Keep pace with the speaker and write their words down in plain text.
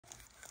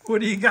What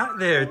do you got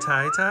there,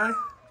 Ty Ty?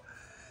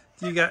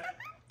 You got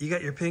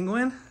your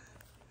penguin?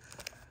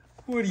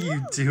 What are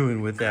you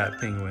doing with that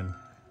penguin?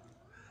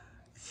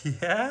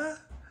 Yeah?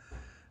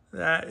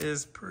 That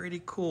is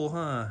pretty cool,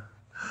 huh?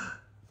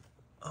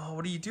 Oh,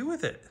 what do you do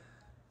with it?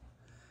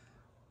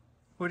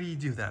 What do you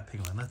do with that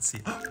penguin? Let's see.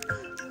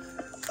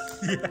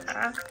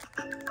 Yeah.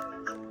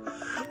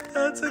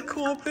 That's a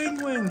cool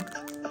penguin.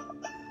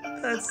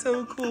 That's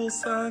so cool,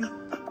 son.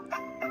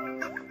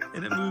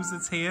 And it moves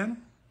its hand.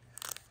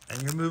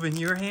 And you're moving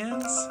your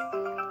hands?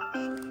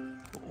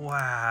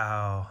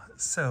 Wow,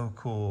 so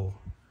cool.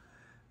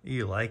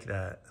 You like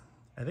that.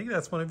 I think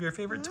that's one of your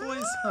favorite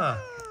toys, huh?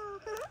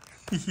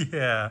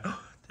 Yeah.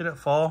 Did it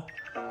fall?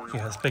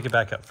 Here, let's pick it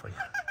back up for you.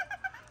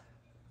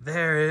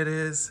 There it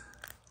is.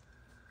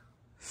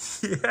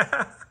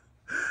 Yeah.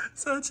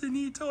 Such a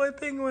neat toy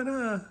penguin,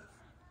 huh?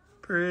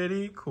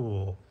 Pretty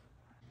cool.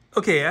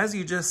 Okay, as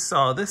you just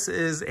saw, this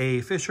is a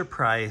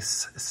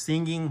Fisher-Price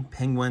singing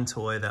penguin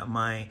toy that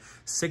my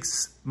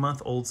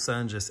 6-month-old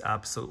son just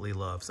absolutely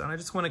loves. And I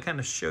just want to kind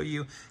of show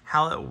you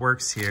how it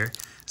works here.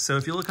 So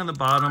if you look on the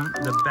bottom,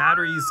 the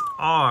batteries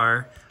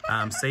are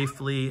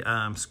safely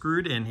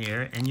screwed in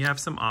here, and you have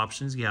some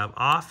options. You have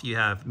off, you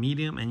have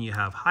medium, and you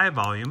have high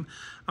volume.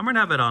 I'm gonna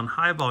have it on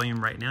high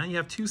volume right now. You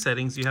have two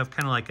settings. You have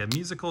kind of like a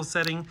musical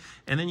setting,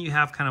 and then you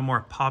have kind of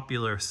more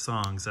popular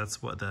songs.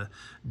 That's what the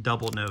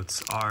double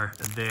notes are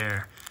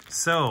there.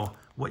 So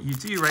what you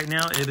do right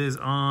now, it is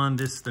on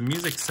the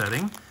music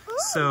setting.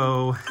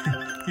 So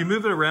if you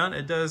move it around,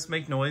 it does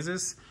make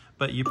noises,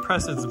 but you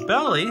press its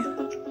belly,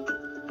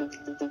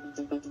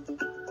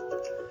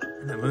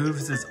 and it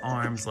moves its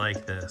arms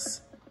like this.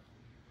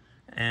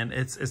 And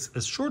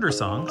it's shorter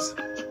songs.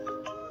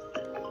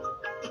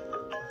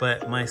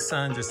 But my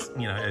son just,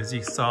 you know, as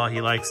you saw,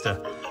 he likes to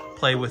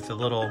play with the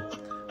little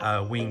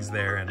wings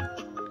there and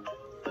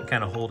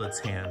kind of hold its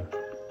hand.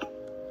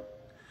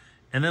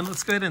 And then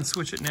let's go ahead and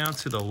switch it now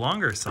to the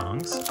longer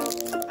songs.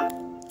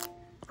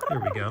 Here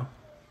we go.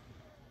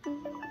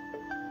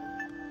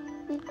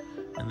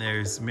 And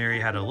there's Mary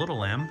Had a Little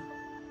Lamb.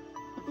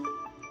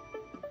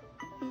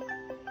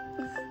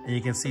 And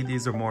you can see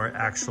these are more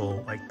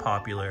actual, like,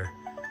 popular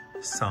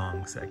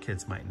songs that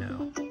kids might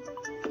know.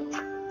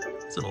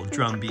 It's a little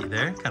drum beat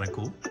there, kind of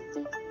cool.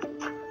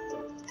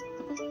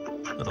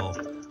 Little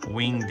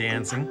wing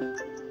dancing.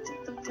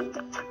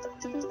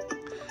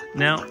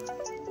 Now,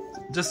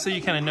 just so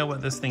you kind of know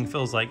what this thing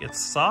feels like, it's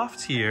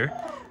soft here.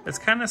 It's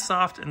kind of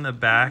soft in the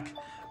back,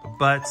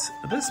 but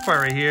this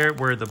part right here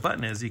where the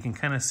button is, you can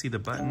kind of see the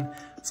button.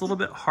 It's a little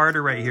bit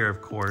harder right here,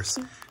 of course.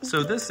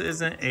 So this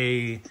isn't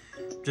a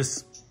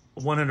just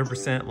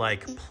 100%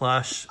 like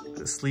plush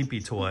sleepy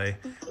toy.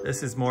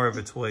 This is more of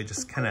a toy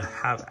just kind of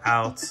have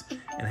out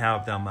and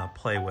have them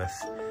play with,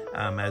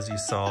 as you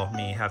saw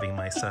me having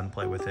my son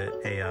play with it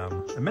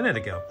a minute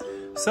ago.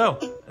 So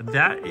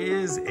that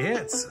is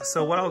it.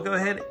 So what I'll go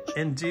ahead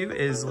and do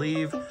is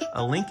leave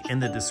a link in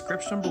the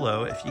description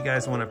below if you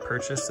guys want to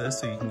purchase this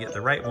so you can get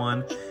the right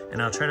one,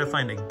 and I'll try to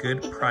find a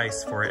good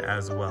price for it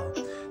as well.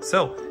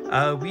 So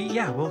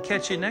we'll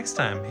catch you next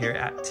time here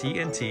at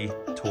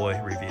TNT Toy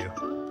Review.